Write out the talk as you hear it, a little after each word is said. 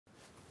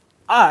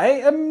I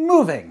am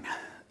moving.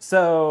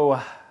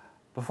 So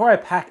before I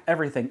pack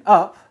everything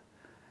up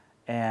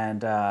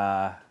and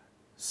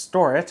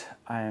store it,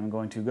 I am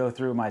going to go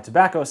through my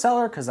tobacco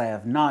cellar because I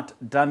have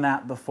not done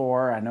that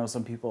before. I know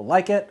some people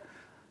like it,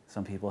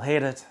 some people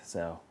hate it,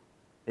 so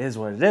it is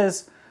what it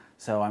is.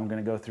 So I'm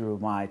going to go through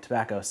my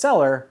tobacco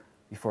cellar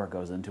before it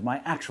goes into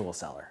my actual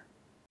cellar.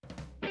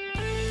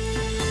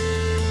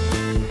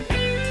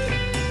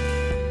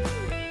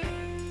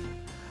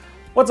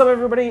 What's up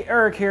everybody,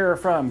 Eric here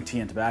from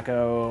Tea and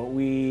Tobacco.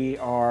 We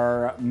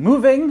are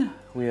moving.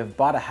 We have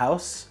bought a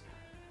house.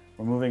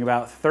 We're moving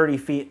about 30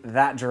 feet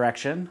that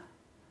direction.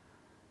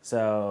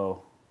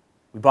 So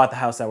we bought the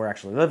house that we're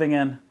actually living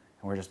in, and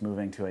we're just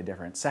moving to a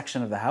different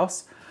section of the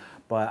house.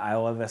 But I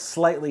will have a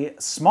slightly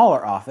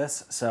smaller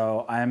office,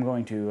 so I am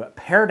going to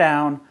pare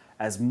down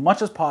as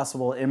much as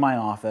possible in my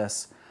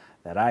office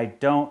that I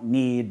don't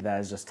need, that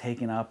is just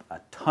taking up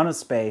a ton of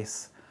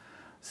space.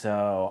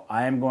 So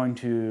I am going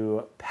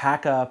to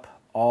pack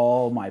up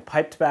all my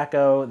pipe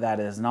tobacco that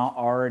is not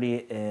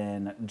already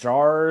in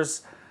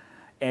jars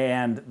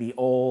and the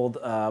old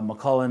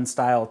McCullen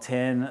style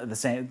tin, the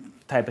same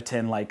type of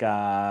tin like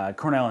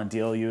Cornell and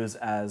Deal use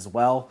as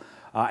well.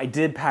 I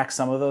did pack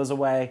some of those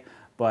away,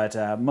 but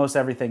most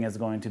everything is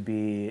going to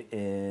be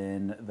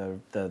in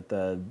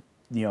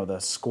the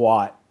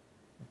squat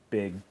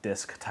big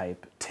disc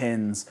type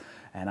tins,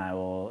 and I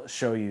will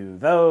show you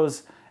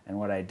those and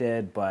what I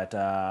did, but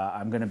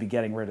I'm going to be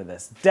getting rid of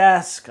this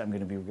desk. I'm going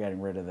to be getting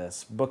rid of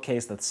this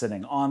bookcase that's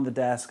sitting on the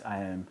desk. I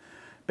am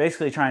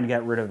basically trying to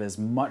get rid of as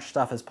much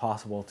stuff as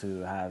possible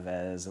to have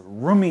as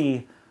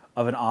roomy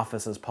of an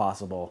office as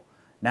possible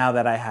now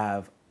that I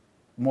have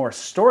more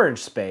storage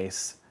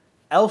space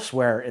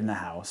elsewhere in the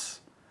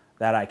house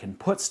that I can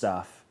put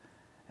stuff,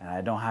 and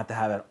I don't have to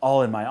have it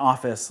all in my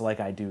office like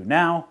I do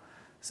now.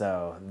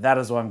 So that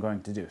is what I'm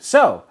going to do.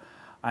 So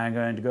I'm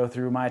going to go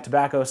through my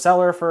tobacco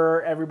cellar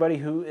for everybody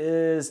who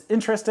is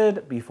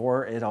interested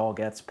before it all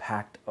gets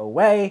packed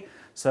away.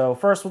 So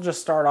first we'll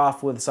just start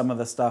off with some of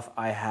the stuff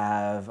I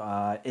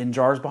have in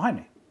jars behind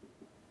me.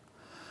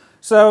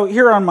 So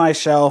here on my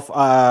shelf,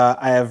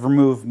 I have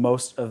removed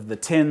most of the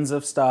tins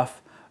of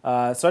stuff. So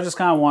I just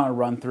kind of want to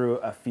run through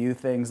a few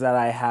things that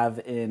I have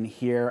in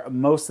here.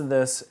 Most of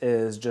this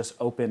is just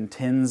open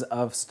tins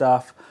of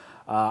stuff.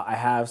 I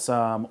have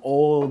some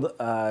old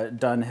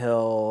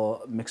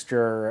Dunhill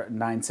Mixture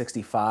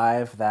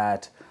 965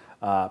 that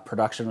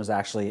production was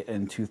actually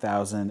in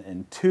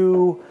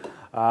 2002.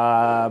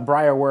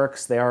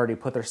 Briarworks, they already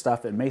put their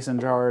stuff in mason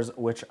jars,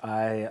 which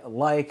I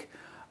like.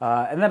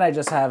 And then I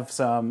just have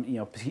some,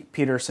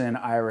 Peterson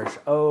Irish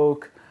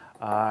Oak.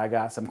 I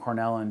got some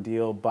Cornell and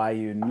Deal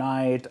Bayou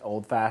Night,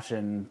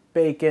 old-fashioned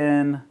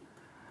bacon.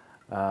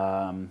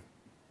 I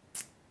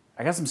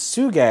got some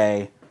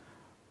Sugay,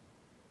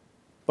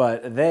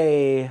 but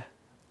they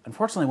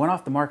unfortunately went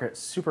off the market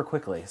super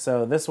quickly.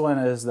 So this one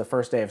is the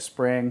first day of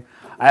spring.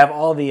 I have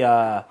all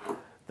the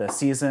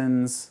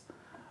seasons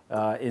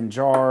in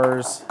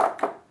jars,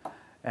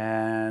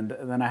 and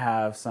then I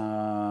have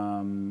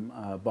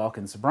some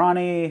Balkan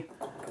Sobrani.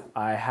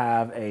 I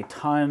have a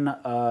ton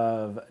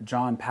of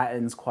John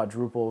Patton's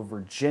Quadruple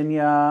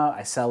Virginia.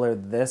 I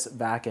cellared this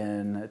back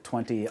in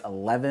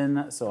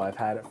 2011, so I've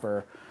had it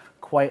for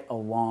quite a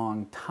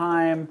long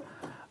time.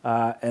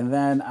 And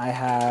then I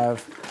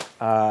have,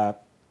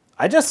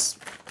 I just,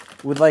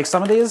 with like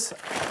some of these,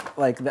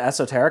 like the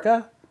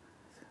Esoterica,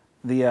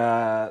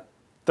 the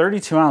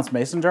 32 ounce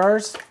mason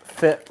jars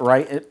fit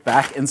right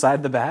back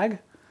inside the bag.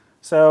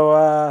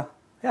 So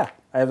yeah,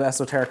 I have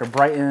Esoterica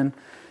Brighton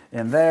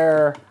in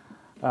there.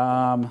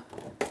 And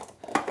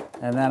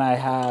then I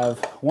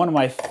have one of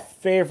my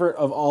favorite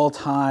of all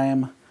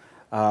time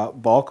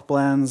bulk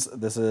blends.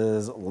 This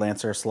is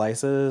Lancer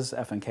Slices,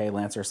 F&K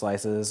Lancer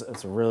Slices.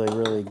 It's a really,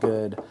 really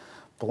good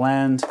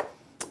blend.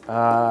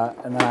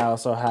 And then I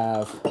also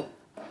have,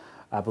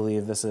 I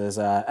believe this is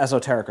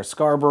Esoterica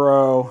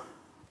Scarborough,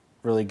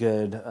 really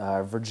good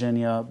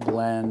Virginia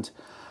blend.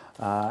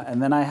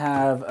 And then I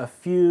have a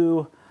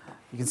few,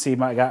 you can see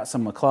I got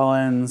some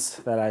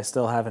McClellans that I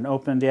still haven't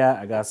opened yet.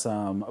 I got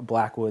some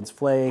Blackwoods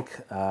Flake,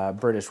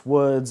 British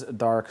Woods,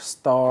 Dark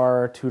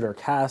Star, Tudor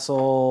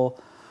Castle,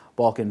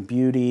 Balkan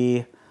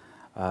Beauty.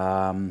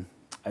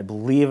 I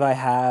believe I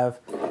have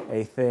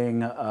a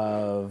thing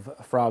of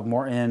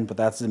Frogmorton, but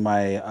that's in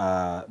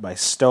my my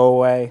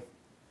stowaway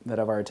that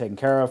I've already taken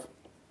care of.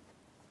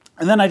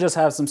 And then I just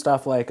have some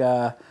stuff like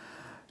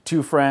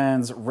Two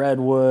Friends,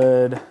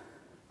 Redwood,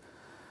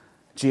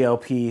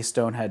 GLP,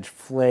 Stonehenge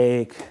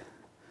Flake.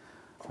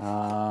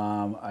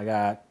 I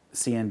got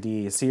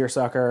C&D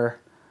Seersucker,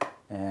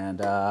 and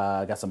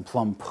I got some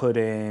plum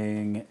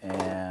pudding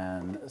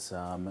and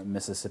some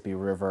Mississippi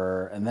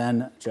River. And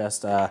then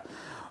just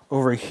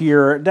over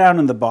here, down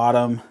in the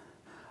bottom,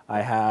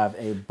 I have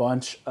a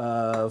bunch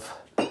of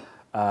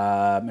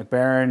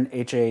McBaron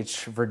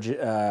HH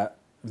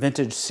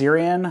Vintage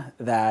Syrian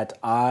that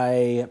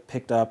I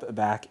picked up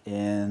back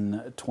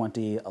in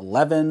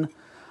 2011.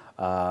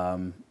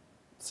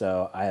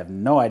 So I have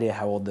no idea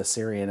how old this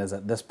Syrian is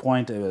at this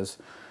point. It was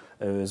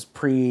It was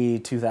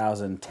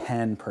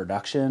pre-2010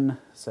 production,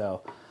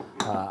 so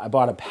I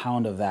bought a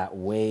pound of that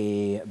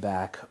way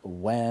back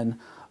when.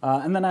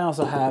 And then I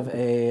also have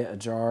a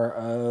jar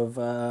of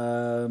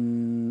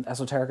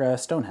Esoterica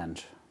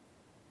Stonehenge.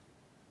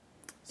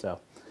 So,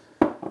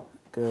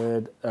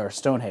 good, or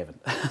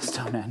Stonehaven,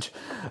 Stonehenge.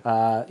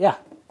 Yeah,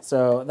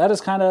 so that is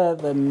kind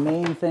of the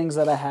main things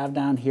that I have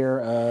down here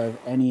of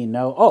any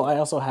note. Oh, I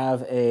also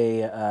have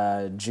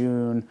a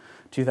June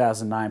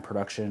 2009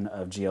 production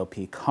of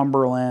GLP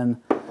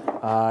Cumberland.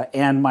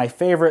 And my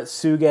favorite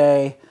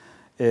Suge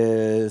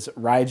is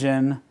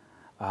Raijin.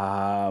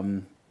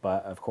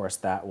 But of course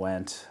that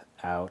went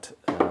out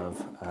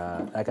of,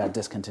 that got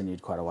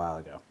discontinued quite a while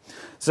ago.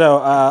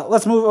 So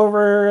let's move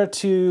over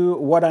to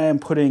what I am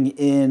putting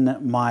in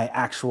my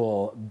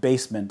actual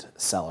basement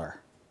cellar.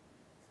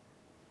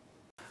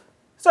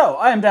 So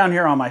I am down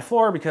here on my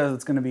floor because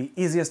it's going to be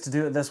easiest to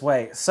do it this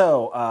way.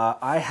 So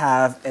I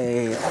have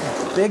a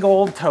big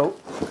old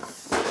tote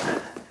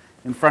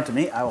in front of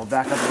me. I will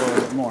back up a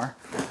little bit more.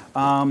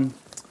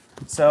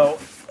 So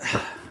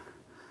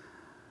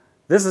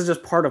this is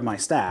just part of my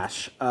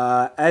stash.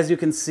 As you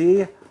can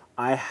see,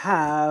 I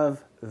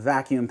have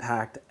vacuum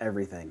packed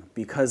everything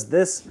because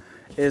this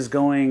is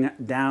going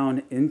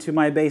down into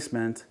my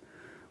basement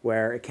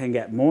where it can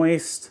get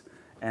moist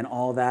and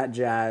all that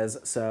jazz.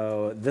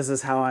 So this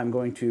is how I'm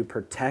going to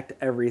protect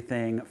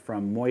everything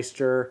from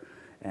moisture,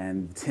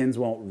 and tins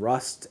won't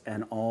rust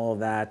and all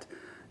that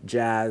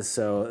jazz.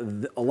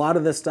 So a lot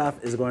of this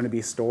stuff is going to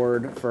be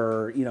stored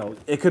for, you know,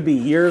 it could be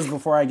years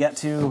before I get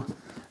to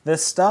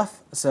this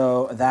stuff.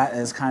 So that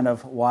is kind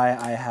of why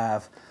I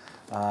have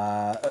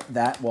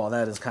that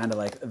is kind of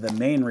like the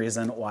main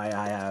reason why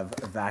I have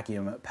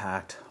vacuum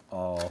packed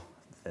all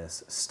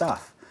this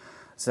stuff.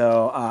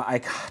 So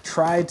I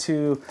tried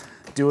to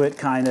do it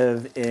kind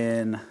of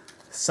in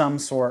some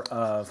sort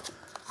of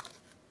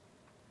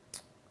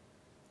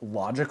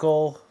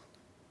logical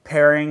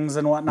pairings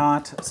and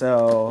whatnot.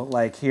 So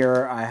like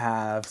here I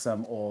have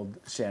some old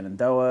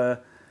Shenandoah,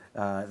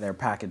 they're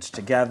packaged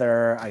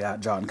together. I got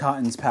John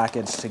Cotton's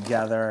packaged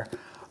together.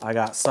 I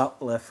got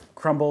Sutliff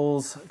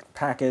Crumbles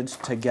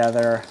packaged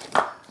together.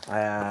 I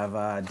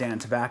have Dan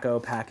Tobacco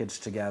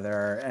packaged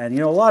together. And you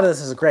know, a lot of this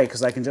is great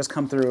because I can just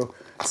come through,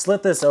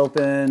 slit this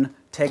open,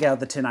 take out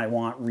the tin I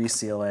want,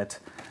 reseal it,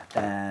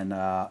 and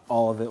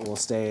all of it will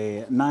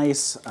stay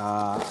nice.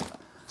 I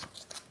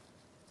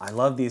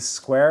love these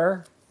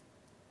square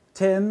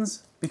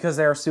tins because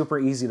they are super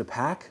easy to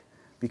pack,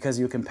 because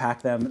you can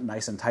pack them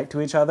nice and tight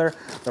to each other.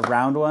 The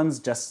round ones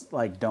just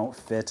like don't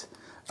fit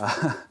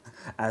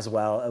as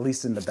well, at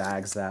least in the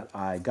bags that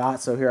I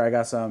got. So here I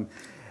got some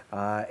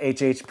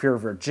HH Pure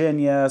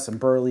Virginia, some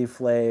Burley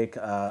Flake,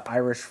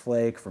 Irish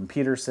Flake from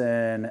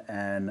Peterson,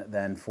 and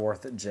then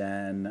 4th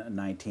Gen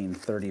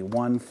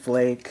 1931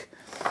 Flake.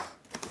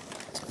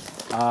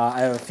 I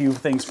have a few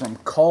things from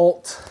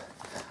Cult.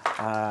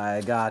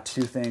 I got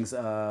 2 things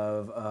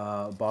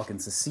of Balkan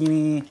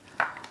Cecchini.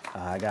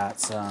 I got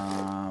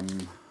some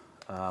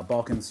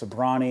Balkan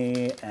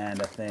Sobrani and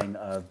a thing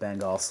of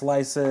Bengal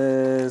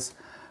Slices.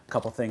 A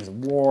couple things of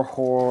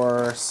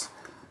Warhorse.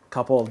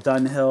 Couple of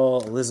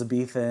Dunhill,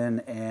 Elizabethan,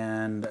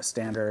 and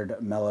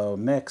Standard Mellow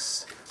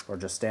Mix, or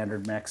just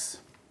Standard Mix.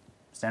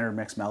 Standard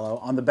Mix Mellow.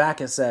 On the back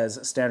it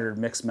says Standard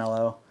Mix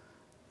Mellow.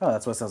 Oh,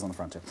 that's what it says on the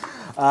front too.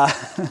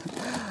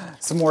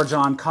 Some more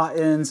John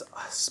Cottons,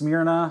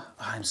 Smyrna.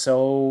 I'm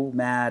so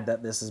mad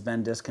that this has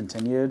been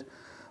discontinued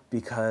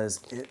because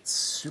it's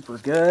super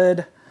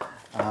good.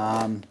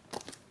 I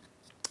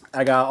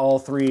got all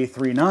three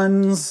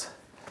Nuns.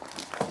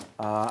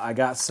 I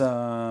got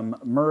some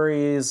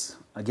Murray's.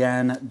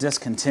 Again,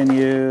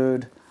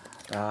 discontinued.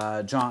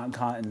 John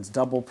Cotton's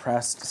double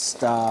pressed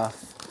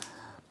stuff.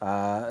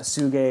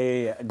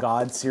 Suge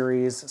God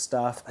series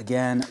stuff.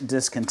 Again,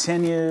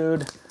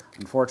 discontinued.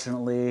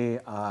 Unfortunately,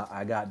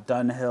 I got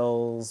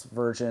Dunhill's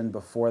version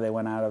before they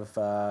went out of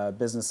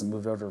business and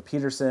moved over to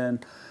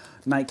Peterson.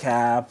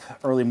 Nightcap,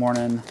 Early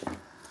Morning.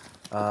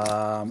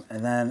 And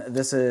then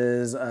this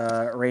is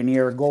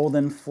Rainier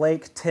Golden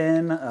Flake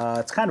tin.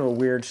 It's kind of a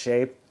weird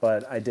shape,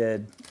 but I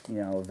did,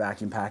 you know,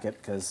 vacuum pack it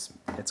because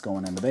it's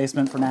going in the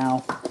basement for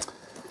now.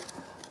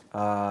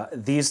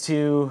 These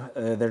two,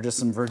 they're just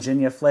some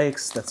Virginia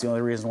flakes. That's the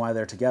only reason why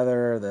they're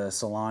together. The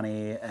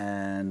Solani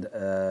and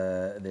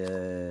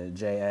the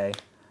J.A.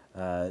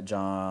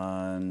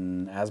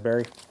 John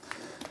Asbury.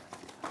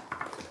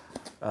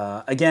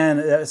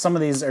 Again, some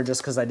of these are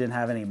just because I didn't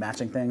have any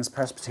matching things.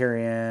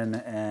 Presbyterian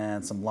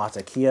and some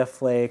Latakia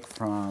flake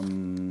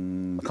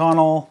from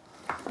McConnell.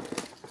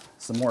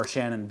 Some more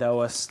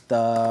Shenandoah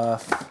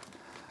stuff.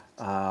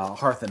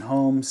 Hearth and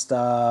Home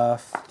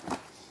stuff.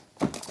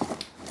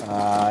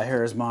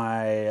 Here's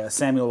my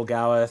Samuel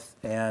Gawith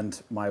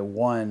and my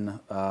one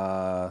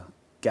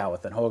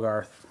Gawith and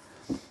Hogarth.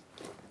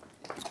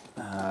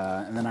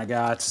 And then I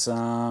got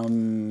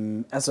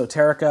some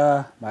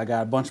Esoterica. I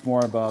got a bunch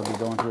more, but I'll be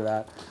going through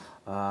that.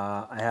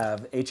 I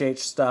have HH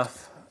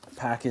stuff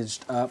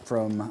packaged up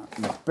from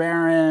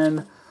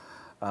McBaron.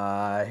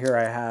 Here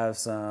I have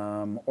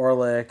some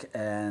Orlick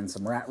and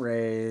some rat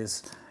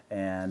rays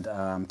and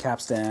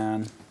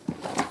capstan.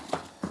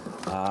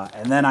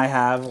 And then I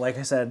have, like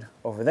I said,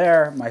 over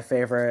there, my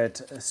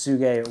favorite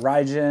Suge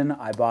Raijin.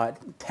 I bought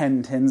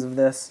 10 tins of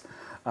this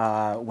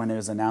when it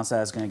was announced that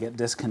it was going to get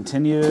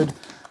discontinued.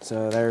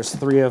 So there's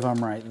 3 of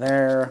them right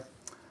there.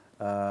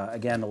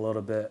 Again, a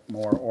little bit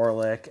more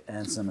Orlick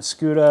and some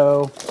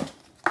Escudo.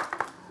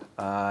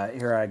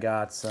 Here I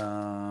got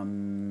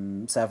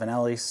some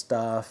Savinelli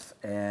stuff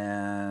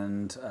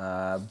and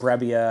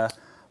Brebbia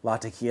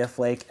Latakia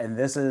flake. And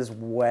this is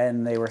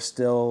when they were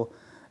still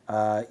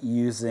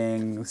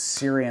using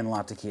Syrian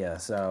Latakia.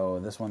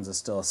 So this one's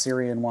still a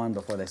Syrian one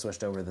before they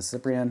switched over to the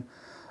Cyprian.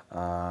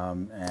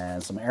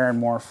 And some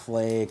Aaronmore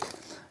flake.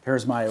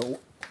 Here's my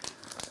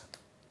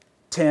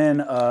tin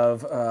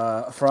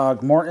of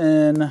Frog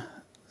Morton.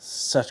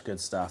 Such good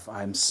stuff.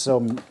 I'm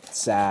so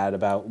sad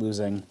about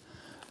losing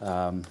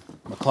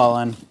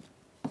McClellan.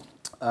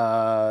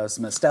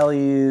 Some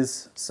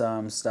Estellis,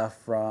 some stuff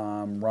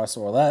from Russ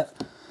Orlet.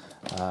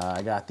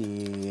 I got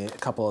a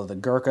couple of the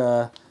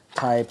Gurkha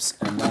types,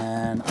 and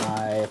then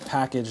I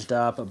packaged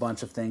up a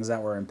bunch of things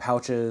that were in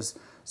pouches.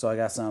 So I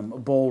got some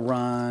Bull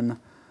Run,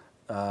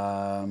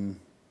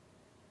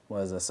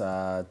 what is this,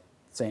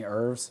 St.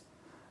 Irv's,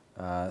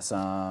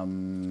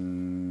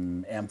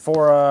 some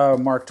Amphora,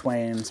 Mark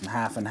Twain, some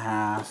half and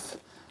half,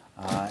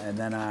 and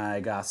then I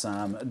got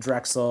some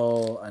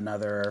Drexel,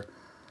 another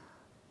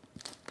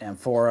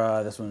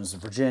Amphora, this one's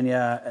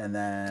Virginia, and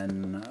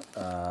then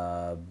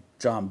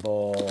John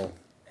Bull,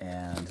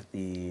 and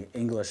the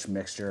English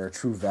mixture,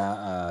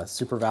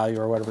 Super Value,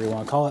 or whatever you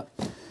want to call it.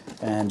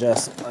 And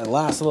just a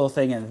last little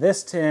thing in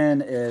this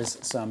tin is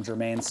some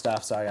Germain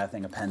stuff. So I got a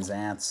thing of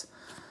Penzance,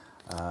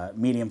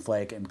 medium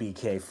flake, and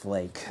BK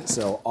flake.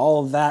 So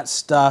all of that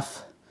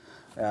stuff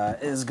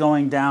is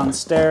going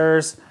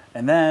downstairs.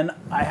 And then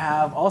I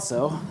have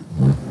also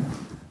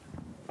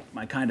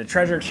my kind of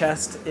treasure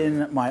chest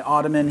in my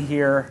ottoman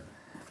here.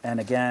 And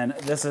again,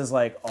 this is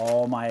like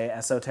all my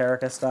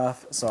esoterica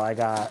stuff. So I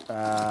got,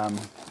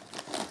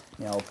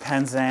 you know,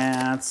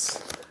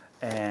 Penzance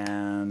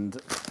and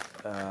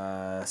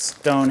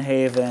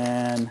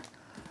Stonehaven,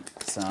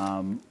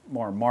 some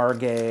more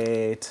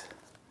Margate,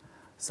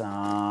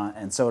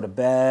 and Soda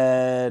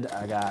Bed.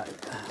 I got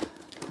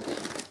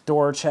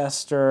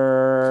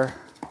Dorchester,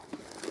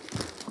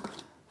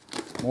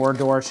 more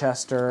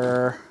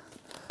Dorchester.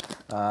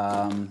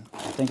 I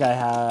think I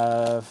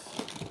have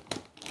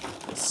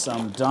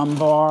some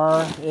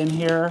Dunbar in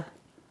here,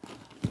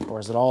 or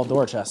is it all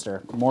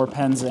Dorchester? More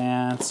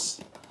Penzance.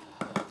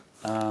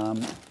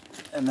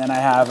 And then I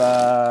have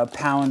a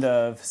pound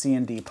of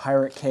C&D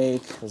Pirate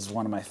Cake. This is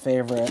one of my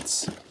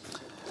favorites.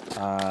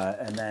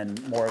 And then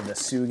more of the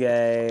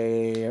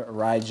Suge,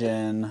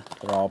 Raijin.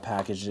 They're all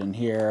packaged in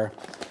here.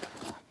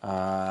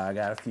 I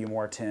got a few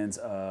more tins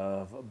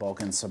of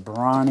Balkan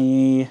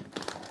Sobrani,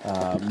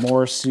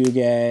 more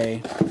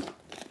Suge.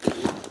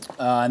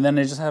 And then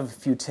I just have a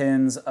few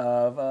tins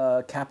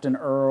of Captain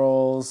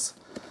Earl's.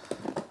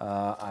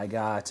 I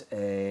got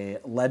a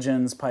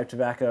Legends pipe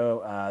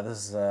tobacco.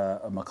 This is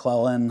a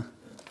McClellan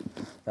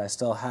that I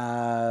still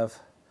have.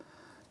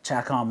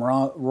 Chacom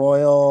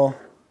Royal.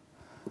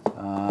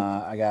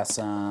 I got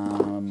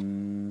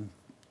some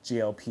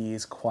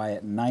GLP's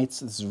Quiet Nights.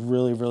 This is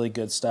really, really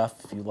good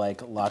stuff if you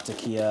like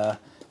Latakia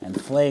and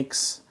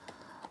flakes.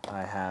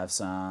 I have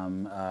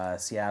some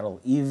Seattle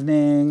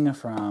Evening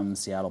from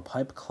Seattle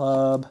Pipe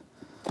Club.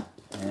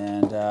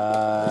 And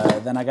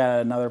then I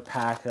got another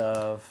pack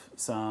of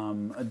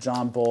some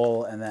John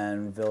Bull and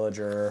then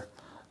Villager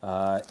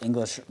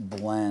English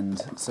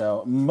blend.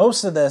 So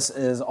most of this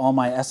is all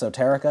my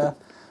esoterica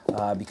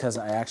because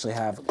I actually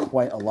have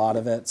quite a lot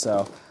of it.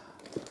 So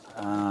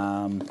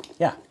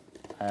yeah,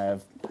 I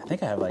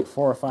think I have like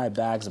 4 or 5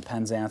 bags of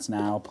Penzance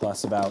now,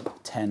 plus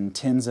about 10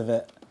 tins of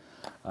it.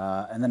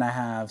 And then I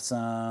have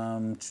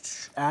some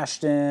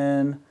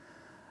Ashton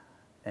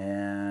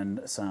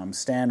and some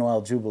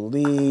Stanwell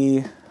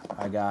Jubilee.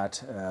 I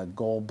got a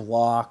Gold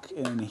Block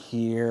in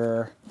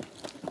here.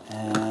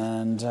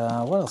 And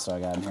what else do I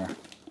got in here?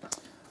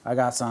 I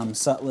got some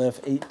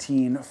Sutliff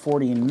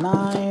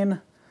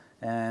 1849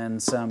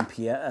 and some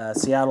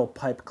Seattle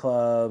Pipe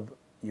Club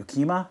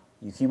Yakima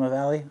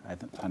Valley.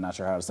 I'm not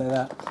sure how to say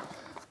that.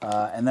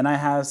 And then I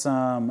have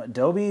some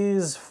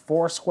Adobe's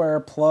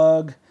 4-square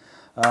plug.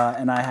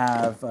 And I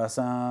have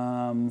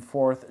some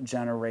 4th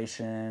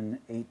generation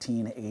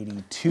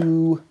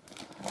 1882.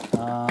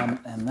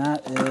 And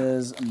that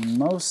is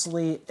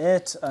mostly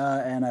it.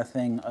 And a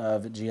thing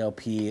of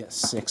GLP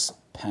 6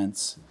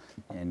 pence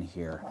in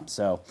here.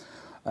 So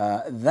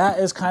that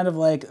is kind of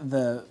like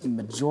the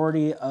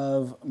majority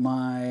of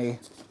my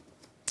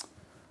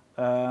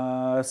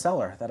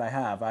cellar that I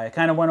have. I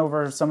kind of went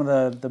over some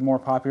of the more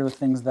popular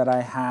things that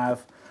I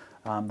have.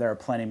 There are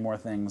plenty more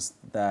things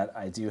that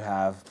I do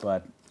have,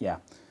 but yeah,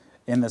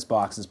 in this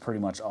box is pretty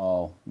much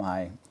all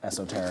my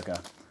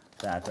esoterica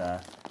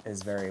that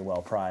is very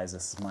well prized.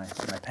 This is my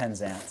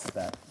Penzance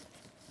that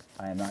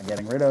I am not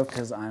getting rid of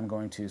because I'm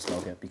going to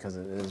smoke it because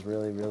it is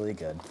really, really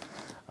good.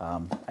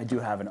 I do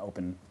have an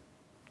open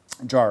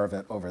jar of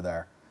it over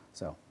there.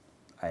 So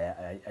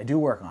I do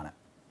work on it.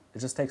 It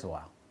just takes a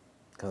while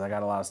because I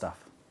got a lot of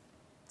stuff.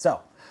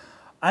 So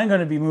I'm going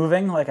to be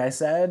moving, like I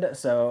said,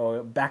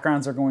 so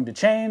backgrounds are going to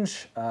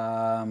change.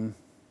 And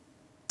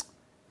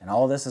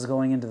all this is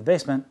going into the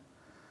basement,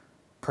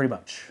 pretty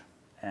much.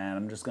 And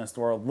I'm just going to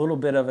store a little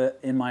bit of it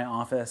in my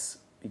office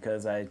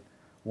because I,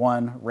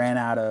 one, ran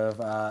out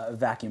of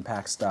vacuum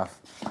pack stuff.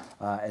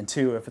 And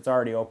two, if it's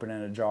already open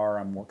in a jar,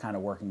 I'm kind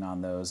of working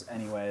on those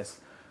anyways.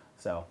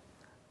 So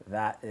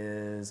that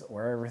is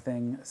where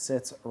everything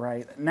sits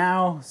right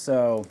now.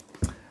 So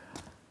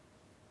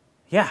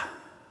yeah,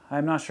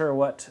 I'm not sure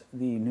what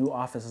the new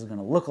office is going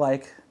to look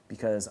like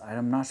because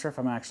I'm not sure if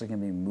I'm actually going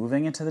to be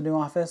moving into the new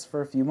office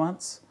for a few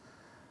months.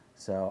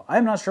 So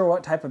I'm not sure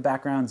what type of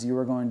backgrounds you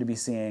are going to be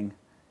seeing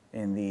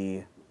in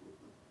the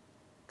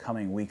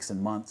coming weeks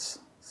and months.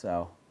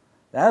 So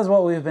that is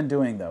what we've been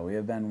doing, though. We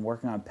have been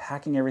working on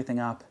packing everything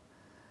up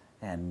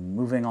and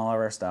moving all of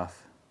our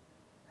stuff.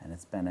 And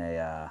it's been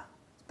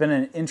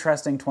an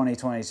interesting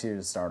 2022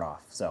 to start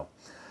off. So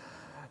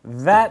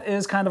that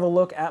is kind of a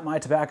look at my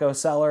tobacco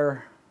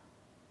cellar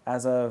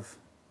as of,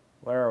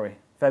 where are we?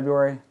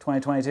 February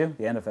 2022,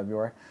 the end of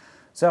February.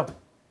 So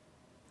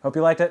hope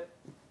you liked it.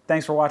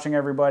 Thanks for watching,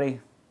 everybody.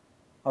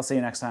 I'll see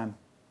you next time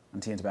on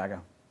Tea and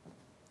Tobacco.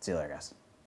 See you later, guys.